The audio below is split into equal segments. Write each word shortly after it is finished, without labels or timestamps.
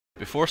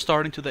Before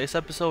starting today's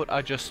episode,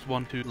 I just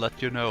want to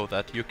let you know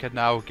that you can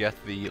now get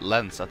the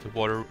lens at the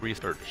water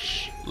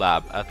research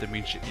lab at the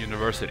Minch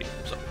University.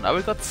 So now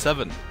we've got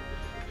 7.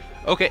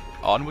 Okay,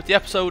 on with the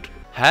episode.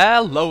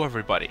 Hello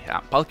everybody,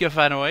 I'm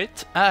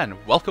Palkia08 and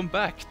welcome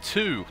back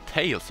to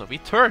Tales of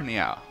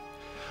Eternia.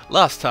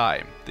 Last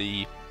time,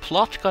 the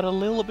plot got a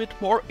little bit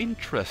more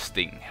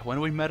interesting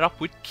when we met up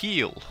with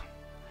Keele,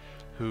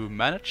 who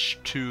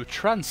managed to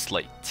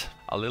translate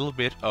a little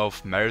bit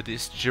of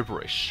Meredy's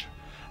gibberish.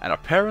 And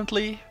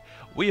apparently,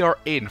 we are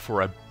in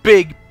for a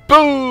big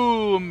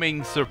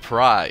booming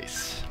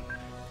surprise.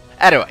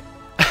 Anyway,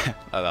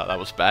 that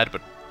was bad,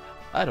 but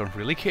I don't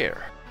really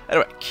care.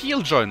 Anyway,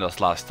 Keele joined us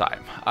last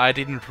time. I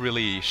didn't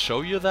really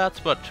show you that,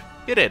 but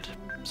he did.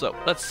 So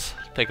let's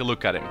take a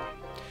look at him.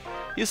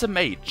 He's a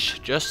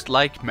mage, just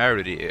like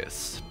Meredy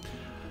is.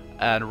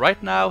 And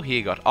right now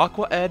he got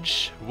Aqua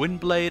Edge,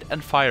 Windblade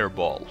and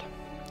Fireball.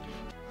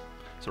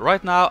 So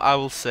right now I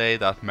will say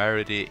that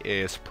Meredy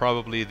is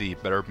probably the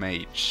better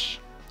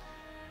mage.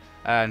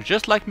 And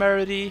just like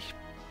Meredy,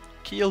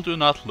 Keele do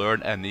not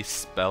learn any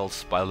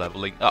spells by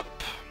leveling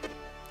up.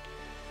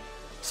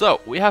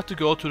 So we have to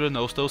go to the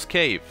Nostos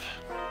cave.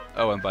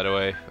 Oh, and by the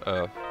way,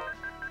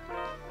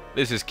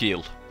 this is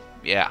Keele.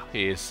 Yeah,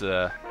 he is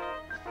a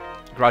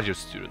graduate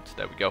student.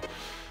 There we go.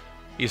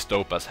 He's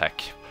dope as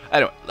heck.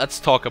 Anyway,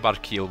 let's talk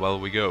about Keele while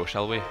we go,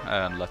 shall we?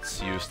 And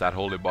let's use that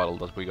holy bottle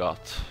that we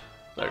got.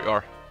 There you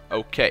are.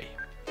 Okay.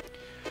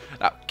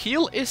 Now,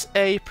 Keele is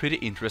a pretty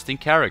interesting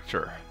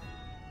character.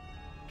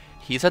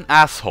 He's an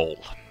asshole.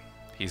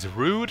 He's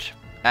rude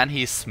and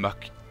he's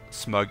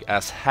smug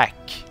as heck.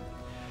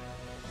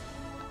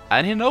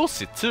 And he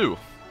knows it too,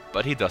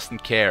 but he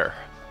doesn't care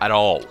at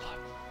all.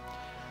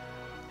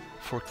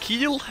 For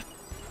Keele,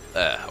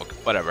 okay,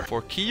 whatever.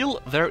 For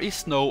Keele, there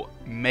is no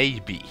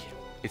maybe.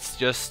 It's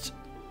just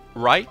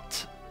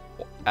right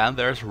and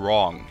there's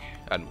wrong.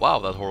 And wow,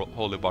 that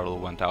holy bottle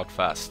went out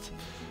fast.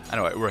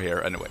 Anyway, we're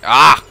here anyway.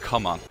 Ah,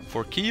 come on.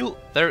 For Keele,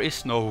 there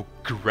is no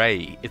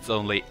grey. It's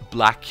only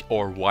black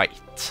or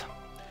white.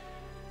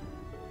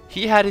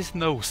 He had his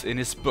nose in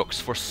his books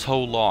for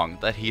so long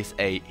that he's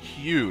a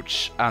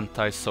huge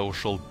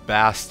antisocial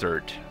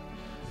bastard.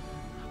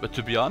 But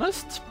to be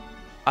honest,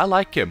 I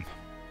like him.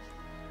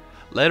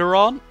 Later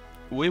on,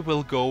 we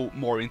will go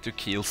more into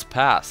Keele's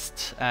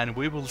past, and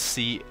we will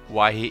see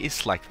why he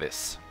is like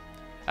this.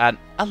 And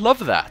I love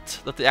that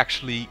they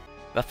actually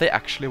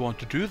want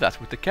to do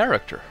that with the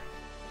character.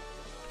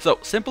 So,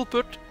 simple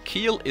put,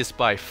 Keele is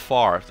by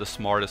far the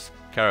smartest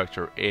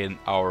character in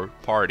our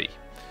party.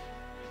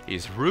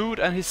 He's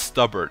rude and he's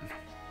stubborn.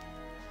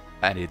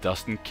 And he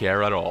doesn't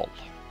care at all.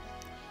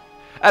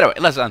 Anyway,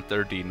 let's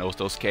enter the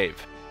Nostos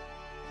cave.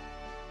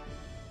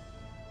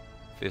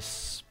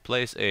 This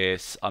place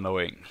is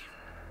annoying.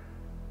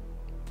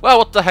 Well,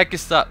 what the heck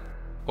is that?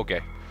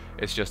 Okay,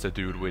 it's just a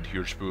dude with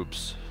huge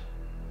boobs.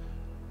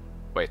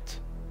 Wait.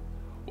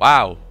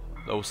 Wow,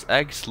 those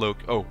eggs look...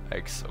 Oh,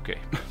 eggs, okay.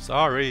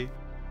 Sorry.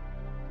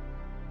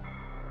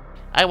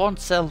 I won't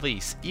sell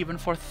these, even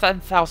for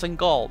 10,000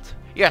 gold.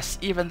 Yes,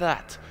 even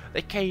that.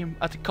 They came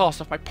at the cost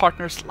of my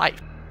partner's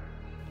life.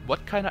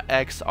 What kind of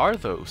eggs are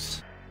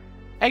those?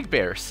 Egg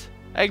bears.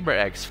 Egg bear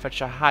eggs fetch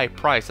a high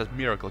price at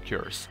miracle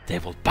cures. They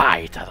will buy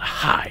it at a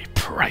high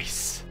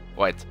price.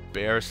 Wait,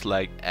 bears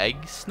like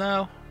eggs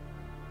now?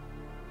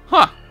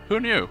 Huh,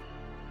 who knew?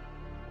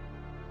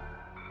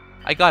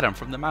 I got him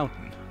from the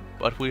mountain,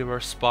 but we were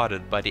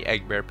spotted by the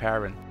egg bear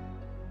parent.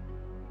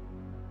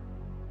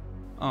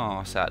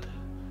 Oh, sad.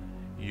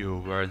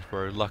 You weren't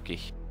very lucky.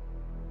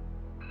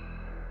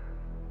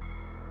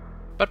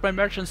 But my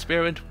merchant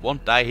spirit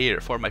won't die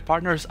here. For my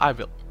partners, I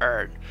will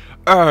earn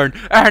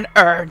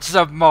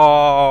some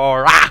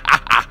more.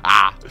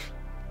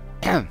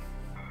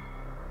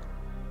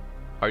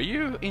 Are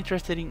you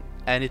interested in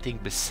anything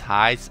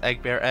besides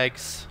egg bear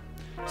eggs?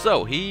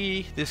 So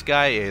this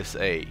guy is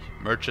a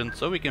merchant,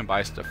 so we can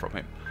buy stuff from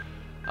him.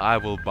 I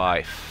will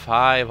buy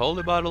 5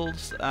 holy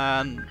bottles,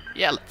 and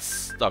yeah, let's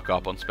stock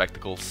up on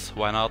spectacles.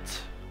 Why not?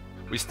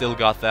 We still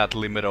got that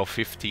limit of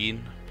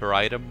 15 per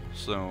item,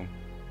 so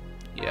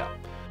yeah.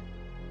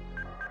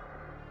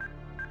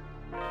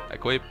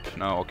 Equip?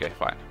 No, okay,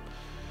 fine.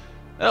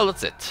 Well,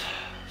 that's it.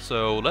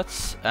 So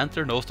let's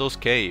enter Nostos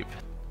cave.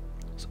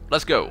 So,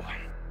 let's go.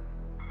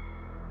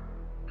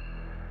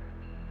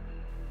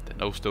 The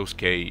Nostos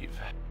cave.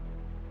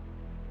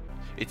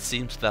 It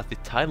seems that the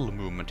tidal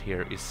movement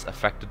here is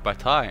affected by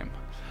time.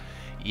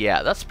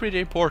 Yeah, that's pretty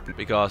important,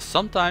 because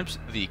sometimes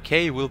the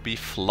cave will be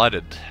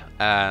flooded,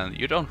 and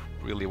you don't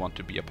really want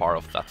to be a part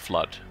of that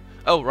flood.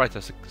 Oh, right,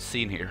 there's a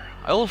scene here.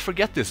 I always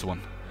forget this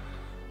one.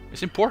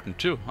 It's important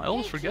too. I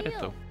always forget it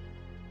though.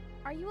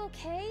 Are you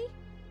okay?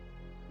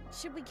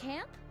 Should we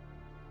camp?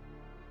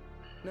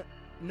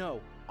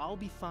 No, I'll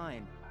be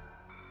fine.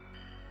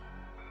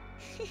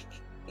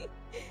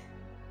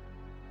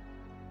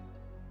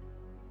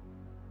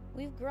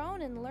 We've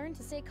grown and learned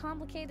to say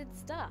complicated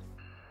stuff.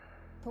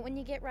 But when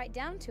you get right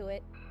down to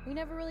it, we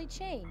never really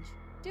change,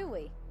 do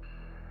we?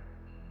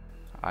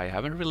 I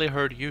haven't really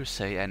heard you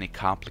say any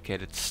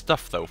complicated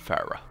stuff though,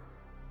 Farah.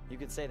 You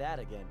could say that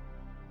again.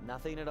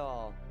 Nothing at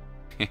all.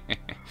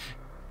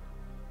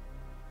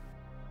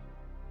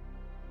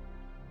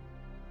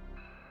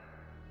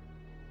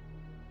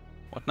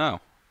 What now?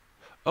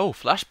 Oh,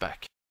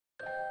 flashback.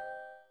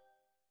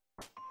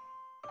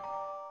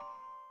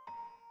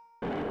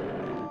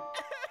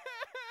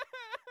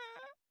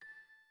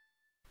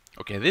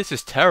 Okay, this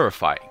is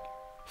terrifying.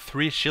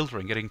 3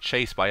 children getting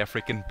chased by a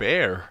freaking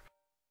bear.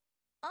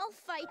 I'll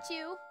fight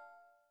you.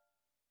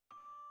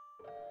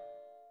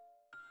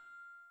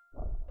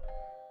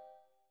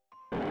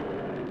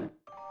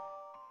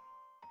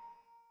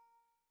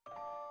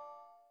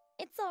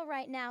 It's all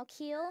right now,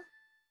 Keele.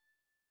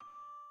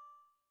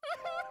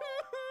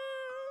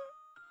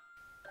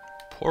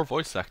 Poor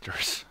voice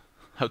actors.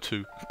 How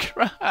to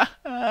cry.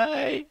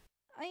 I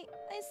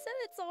said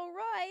it's all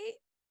right.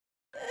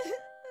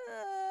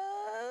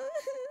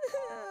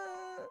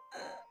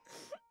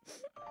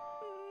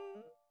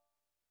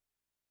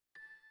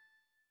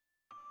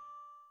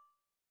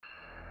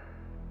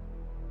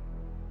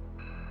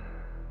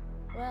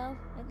 Well,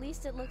 at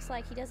least it looks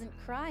like he doesn't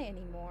cry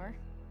anymore.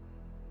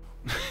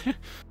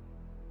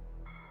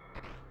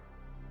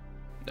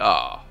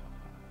 Ah.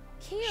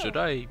 Keele, Should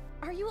I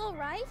are you all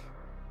right?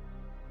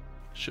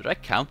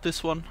 count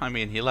this one? I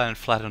mean, he landed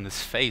flat on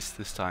his face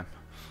this time.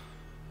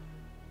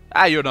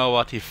 Ah, you know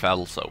what? He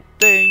fell, so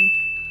ding.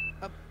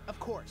 Of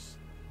course.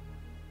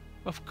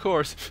 Of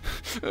course.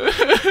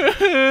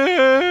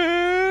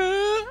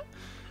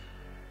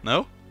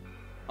 No?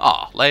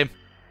 Aw, lame.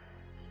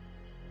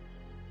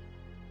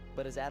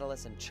 But his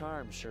adolescent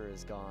charm sure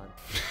is gone.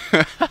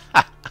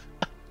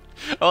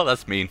 Oh,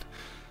 that's mean.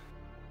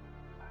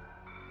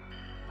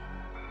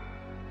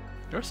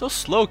 You're so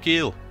slow,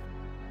 Keele.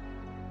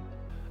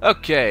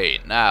 Okay,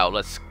 now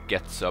let's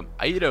get some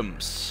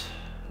items.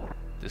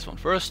 This one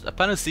first, a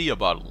panacea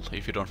bottle.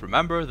 If you don't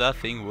remember, that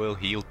thing will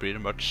heal pretty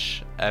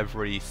much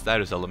every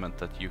status element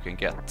that you can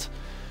get.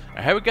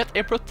 And here we get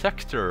a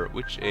protector,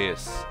 which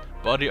is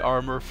body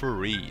armor for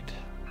Reid.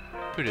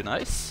 Pretty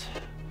nice.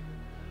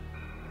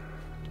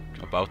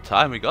 About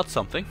time we got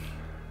something.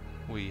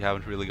 We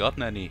haven't really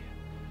gotten any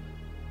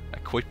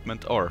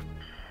equipment or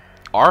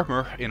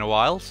armor in a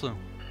while, so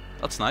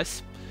that's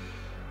nice.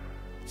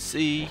 Let's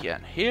see,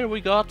 and here we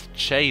got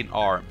chain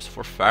arms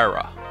for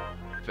Farah.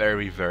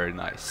 Very, very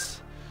nice.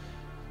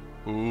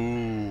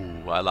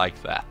 Ooh, I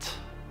like that.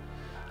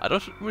 I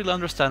don't really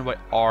understand why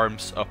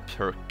arms up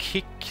her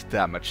kick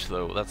damage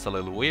though. That's a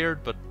little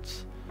weird, but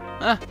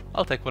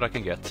I'll take what I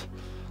can get.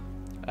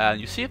 And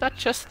you see that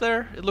chest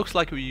there? It looks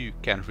like you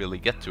can't really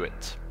get to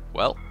it.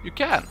 Well, you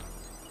can.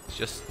 It's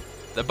just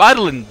the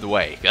battle in the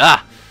way.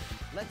 Ah!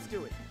 Let's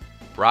do it.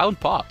 Brown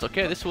pot.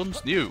 Okay, this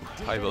one's new,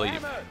 I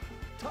believe.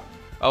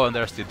 Oh, and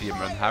there's the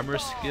Demon Hammer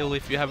skill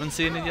if you haven't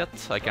seen it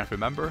yet. I can't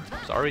remember.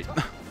 Sorry.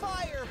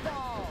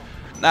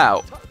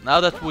 Now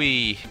that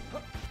we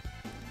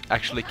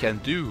actually can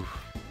do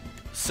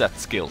set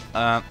skill,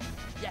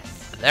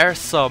 there's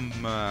some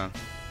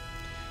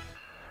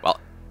well,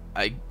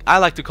 I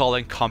like to call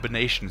them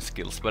combination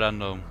skills, but I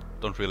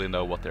don't really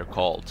know what they're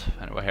called.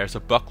 Anyway, here's a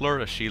buckler,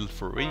 a shield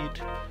for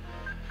Reid.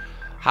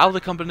 How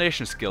the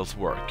combination skills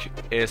work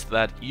is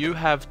that you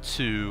have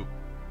to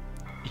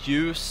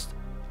use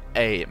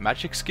a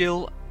magic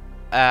skill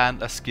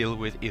and a skill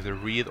with either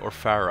Reid or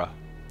Farah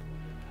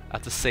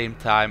at the same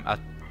time as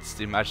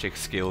the magic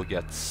skill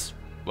gets,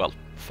 well,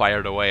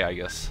 fired away, I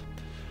guess.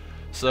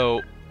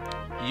 So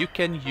you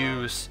can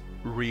use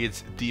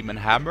Reid's Demon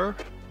Hammer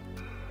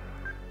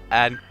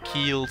and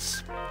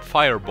Keele's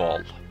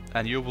Fireball,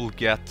 and you will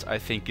get, I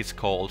think it's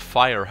called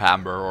Fire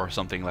Hammer or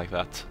something like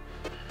that.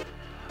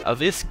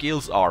 These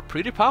skills are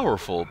pretty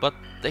powerful, but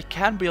they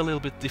can be a little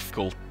bit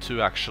difficult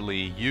to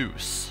actually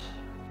use.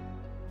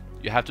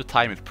 You have to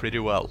time it pretty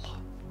well.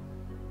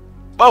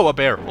 Oh, a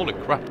bear! Holy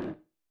crap!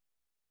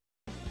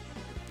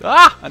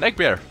 Ah! An egg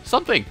bear!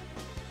 Something!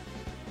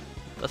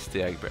 That's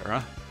the egg bear,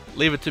 huh?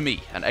 Leave it to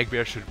me. An egg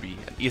bear should be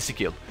an easy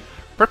kill.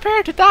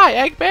 Prepare to die,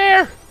 egg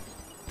bear!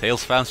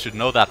 Tales fans should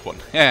know that one.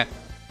 Yeah.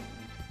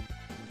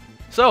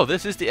 So,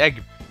 this is the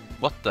egg...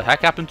 What the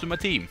heck happened to my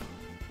team?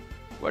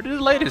 Where did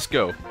the ladies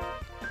go?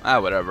 Ah,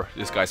 whatever.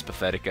 This guy's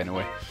pathetic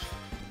anyway.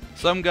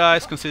 Some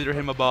guys consider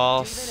him a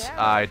boss.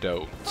 I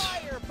don't.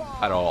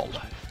 At all.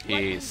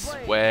 He's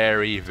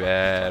very,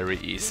 very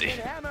easy.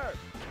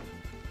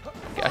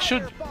 Okay, I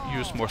should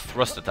use more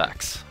thrust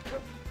attacks.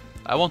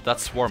 I want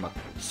that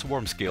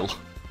swarm skill.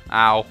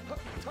 Ow.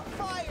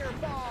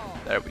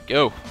 There we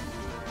go.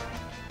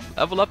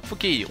 Level up for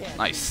Keele.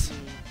 Nice.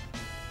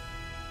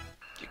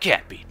 You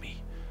can't beat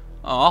me.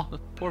 Aw,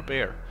 that poor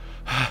bear.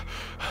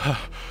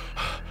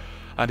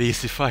 An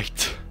easy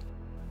fight.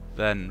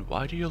 Then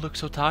why do you look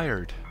so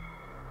tired?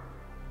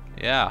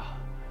 Yeah.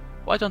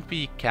 Why don't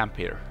we camp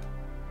here?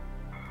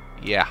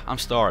 Yeah, I'm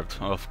starved.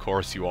 Of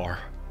course you are.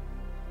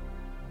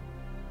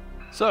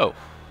 So,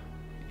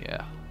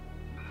 yeah.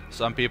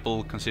 Some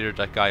people consider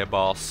that guy a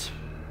boss.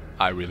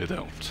 I really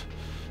don't.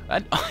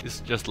 And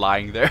he's just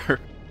lying there.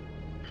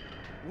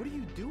 What are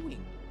you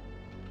doing?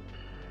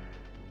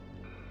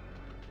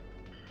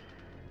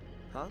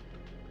 Huh?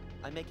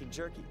 I'm making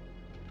jerky.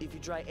 If you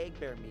dry egg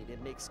bear meat,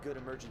 it makes good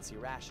emergency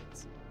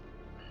rations.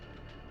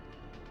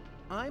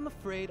 I'm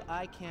afraid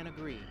I can't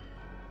agree.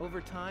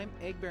 Over time,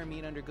 egg bear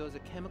meat undergoes a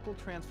chemical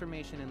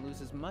transformation and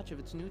loses much of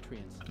its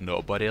nutrients.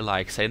 Nobody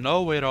likes a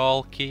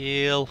know-it-all,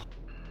 Keele.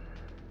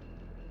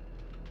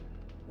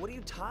 What are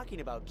you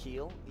talking about,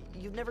 Keele?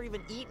 You've never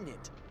even eaten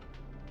it.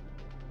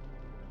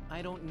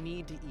 I don't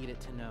need to eat it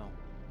to know.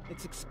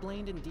 It's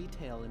explained in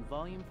detail in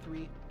Volume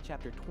 3,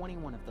 Chapter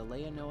 21 of the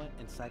Leonoa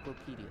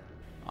Encyclopedia.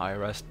 I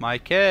rest my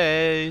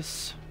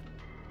case.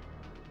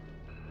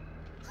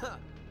 Huh.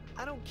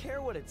 I don't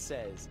care what it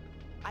says.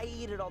 I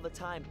eat it all the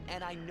time,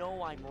 and I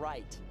know I'm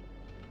right.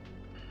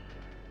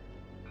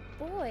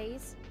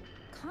 Boys,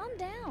 calm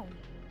down.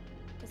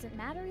 Does it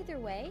matter either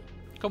way?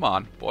 Come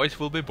on, boys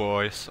will be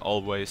boys,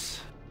 always.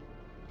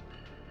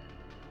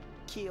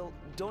 Keele,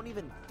 don't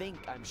even think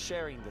I'm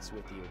sharing this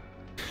with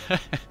you.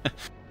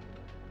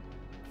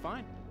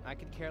 Fine, I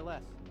could care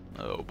less.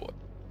 Oh boy.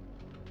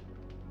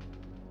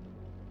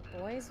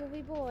 Boys will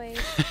be boys.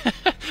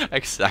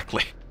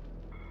 Exactly.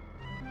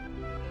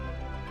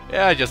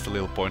 Yeah, just a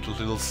little pointless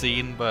little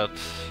scene, but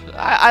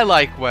I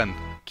like when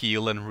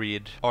Keele and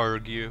Reid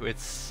argue.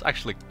 It's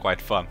actually quite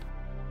fun.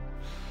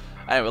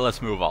 Anyway,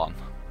 let's move on.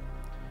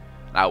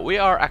 Now, we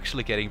are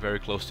actually getting very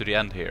close to the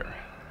end here.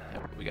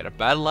 We got a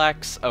battle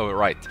axe. Oh,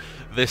 right.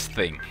 This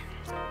thing.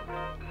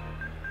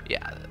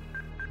 Yeah.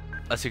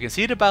 As you can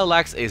see, the battle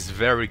axe is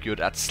very good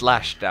at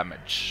slash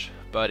damage,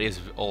 but is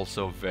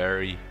also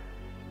very,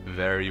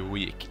 very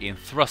weak in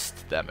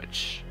thrust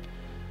damage.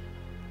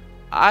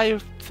 I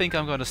think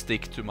I'm gonna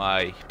stick to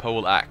my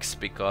pole axe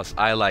because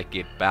I like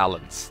it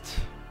balanced.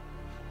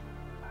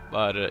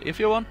 But if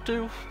you want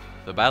to,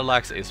 the battle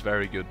axe is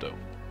very good though.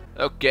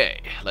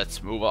 Okay,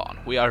 let's move on.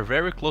 We are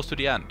very close to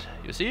the end.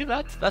 You see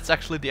that? That's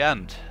actually the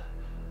end.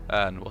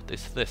 And what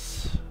is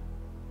this?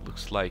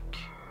 Looks like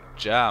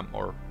jam,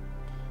 or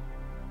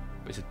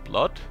is it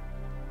blood?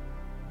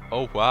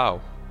 Oh wow.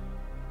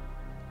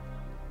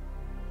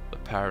 The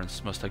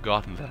parents must have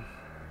gotten them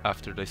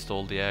after they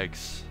stole the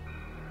eggs.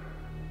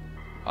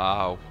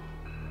 Wow.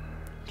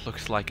 It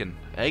looks like an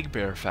egg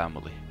bear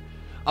family.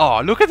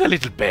 Oh, look at the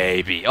little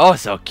baby. Oh,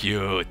 so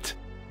cute.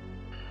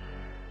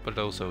 But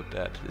also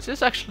dead. This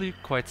is actually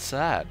quite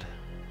sad.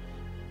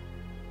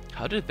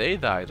 How did they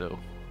die though?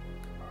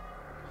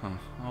 Huh.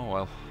 Oh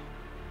well.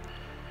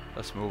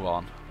 Let's move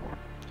on.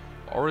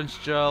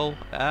 Orange gel,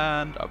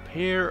 and up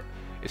here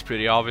it's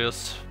pretty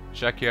obvious.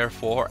 Check here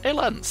for a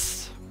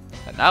lens.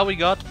 And now we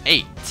got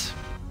 8.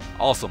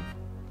 Awesome.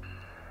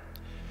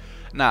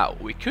 Now,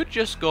 we could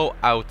just go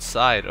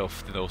outside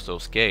of the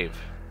Nostos cave.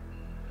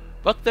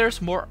 But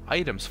there's more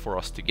items for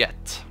us to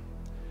get.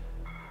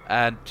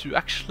 And to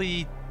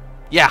actually...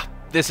 yeah,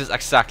 this is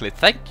exactly...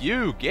 thank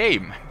you,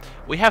 game!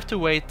 We have to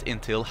wait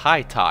until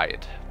high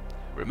tide.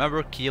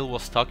 Remember Keele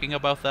was talking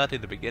about that in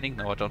the beginning?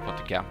 No, I don't want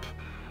to camp.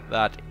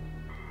 That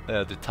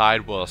the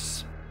tide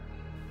was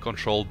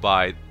controlled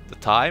by the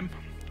time.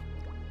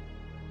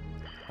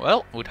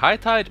 Well, with high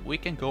tide we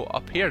can go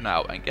up here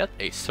now and get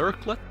a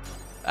circlet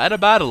and a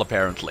battle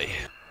apparently.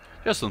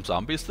 Just some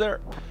zombies there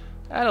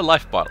and a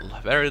life bottle,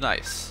 very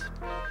nice.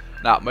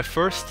 Now, my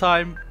first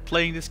time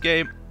playing this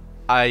game,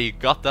 I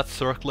got that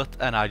circlet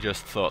and I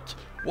just thought,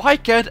 why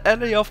can't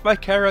any of my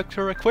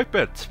character equip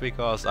it?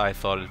 Because I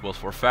thought it was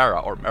for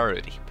Farah or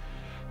Meredy.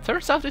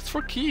 Turns out it's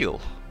for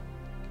Keele.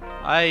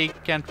 I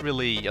can't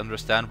really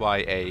understand why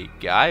a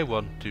guy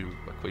want to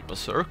equip a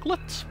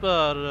circlet,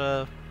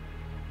 but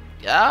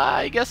yeah,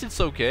 I guess it's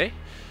okay.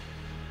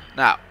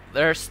 Now,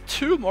 there's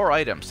 2 more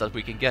items that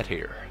we can get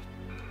here.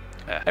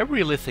 I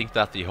really think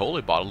that the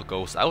holy bottle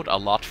goes out a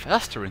lot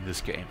faster in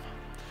this game.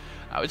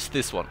 Now it's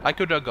this one. I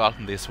could have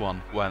gotten this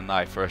one when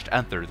I first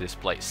entered this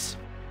place.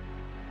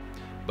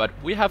 But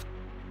we have...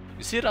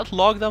 you see that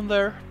log down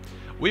there?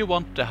 We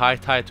want the high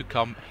tide to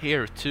come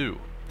here too.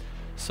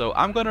 So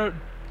I'm gonna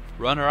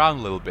run around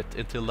a little bit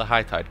until the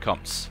high tide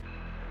comes.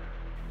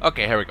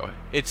 Okay, here we go.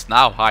 It's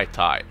now high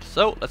tide.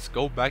 So let's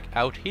go back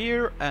out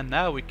here, and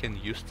now we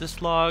can use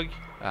this log.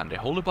 And the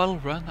holy bottle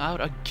ran out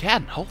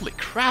again. Holy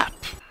crap!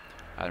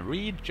 And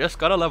Reid just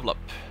got a level up.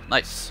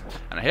 Nice.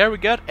 And here we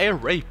got a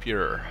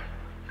rapier,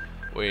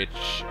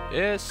 which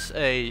is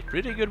a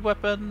pretty good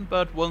weapon,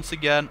 but once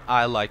again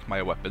I like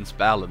my weapons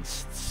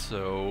balanced,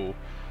 so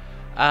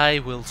I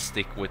will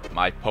stick with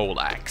my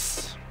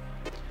poleaxe.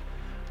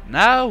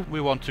 Now we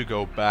want to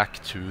go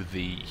back to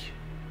the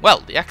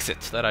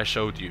exit that I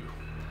showed you.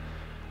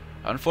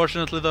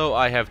 Unfortunately though,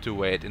 I have to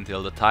wait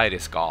until the tide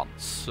is gone,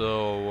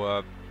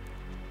 so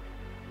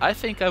I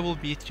think I will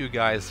meet you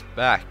guys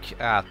back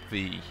at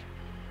the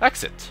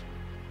exit.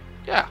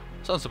 Yeah,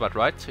 sounds about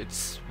right.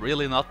 It's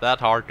really not that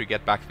hard to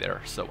get back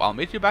there, so I'll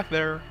meet you back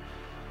there.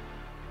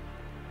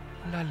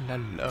 La la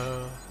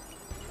la.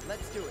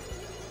 Let's do it.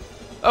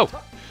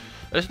 Oh,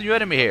 there's a new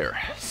enemy here.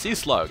 Sea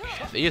slug.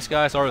 These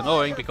guys are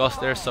annoying because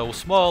they're so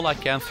small I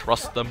can't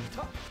thrust them.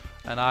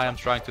 And I am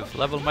trying to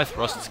level my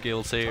thrust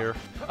skills here.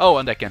 Oh,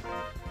 and they can,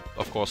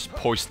 of course,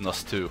 poison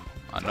us too.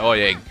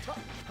 Annoying.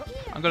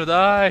 I'm gonna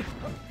die.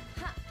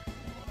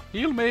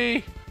 Heal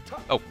me.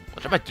 Oh,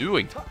 What am I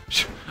doing?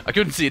 I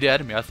couldn't see the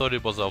enemy, I thought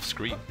it was off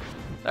screen.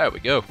 There we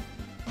go.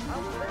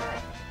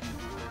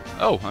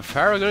 Oh, and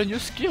Farah got a new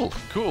skill.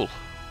 Cool.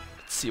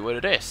 Let's see what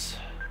it is.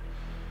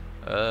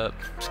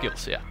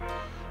 Skills, yeah.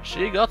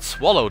 She got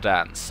Swallow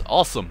Dance.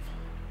 Awesome.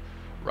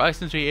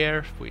 Rise into the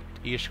air with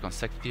each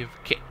consecutive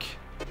kick.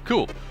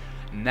 Cool.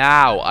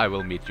 Now I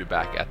will meet you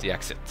back at the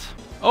exit.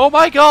 Oh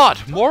my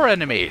god! More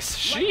enemies!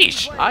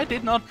 Sheesh! I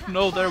did not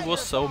know there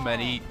was so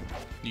many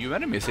new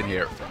enemies in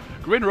here.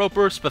 Green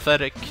Ropers,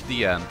 pathetic,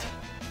 the end.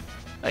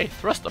 Hey,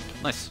 thrust up.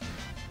 Nice.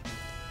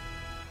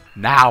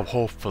 Now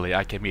hopefully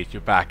I can meet you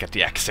back at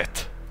the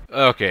exit.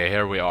 Okay,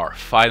 here we are.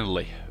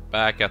 Finally.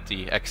 Back at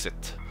the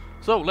exit.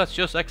 So let's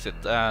just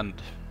exit and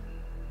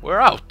we're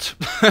out.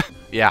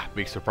 Yeah,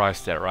 big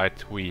surprise there,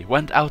 right? We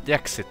went out the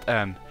exit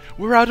and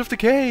we're out of the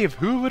cave.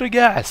 Who would have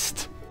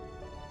guessed?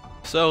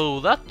 So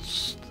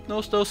that's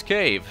Nostos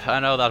cave. I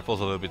know that was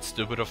a little bit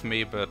stupid of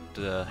me, but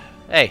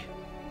hey.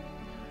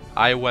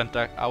 I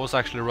was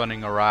actually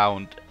running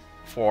around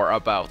for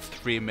about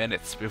 3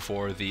 minutes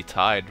before the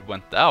tide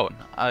went down.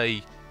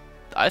 I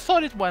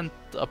thought it went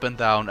up and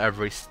down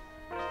every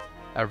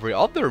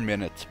other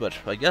minute, but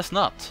I guess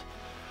not.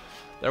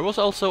 There was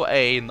also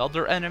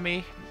another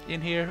enemy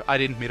in here. I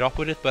didn't meet up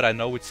with it, but I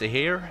know it's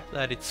here.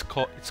 That it's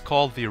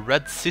called the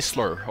Red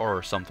Sizzler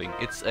or something.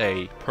 It's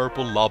a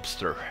purple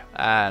lobster.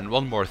 And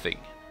one more thing.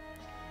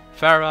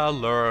 Farah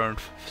learned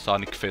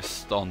Sonic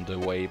Fist on the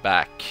way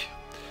back.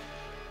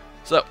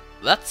 So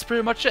that's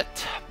pretty much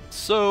it.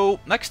 So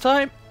next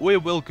time we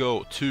will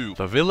go to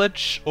the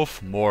village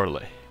of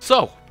Morley.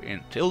 So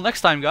until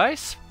next time,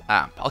 guys,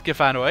 I'm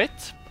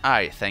Palkifano8.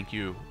 I thank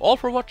you all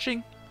for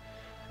watching,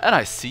 and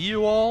I see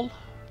you all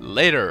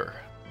later.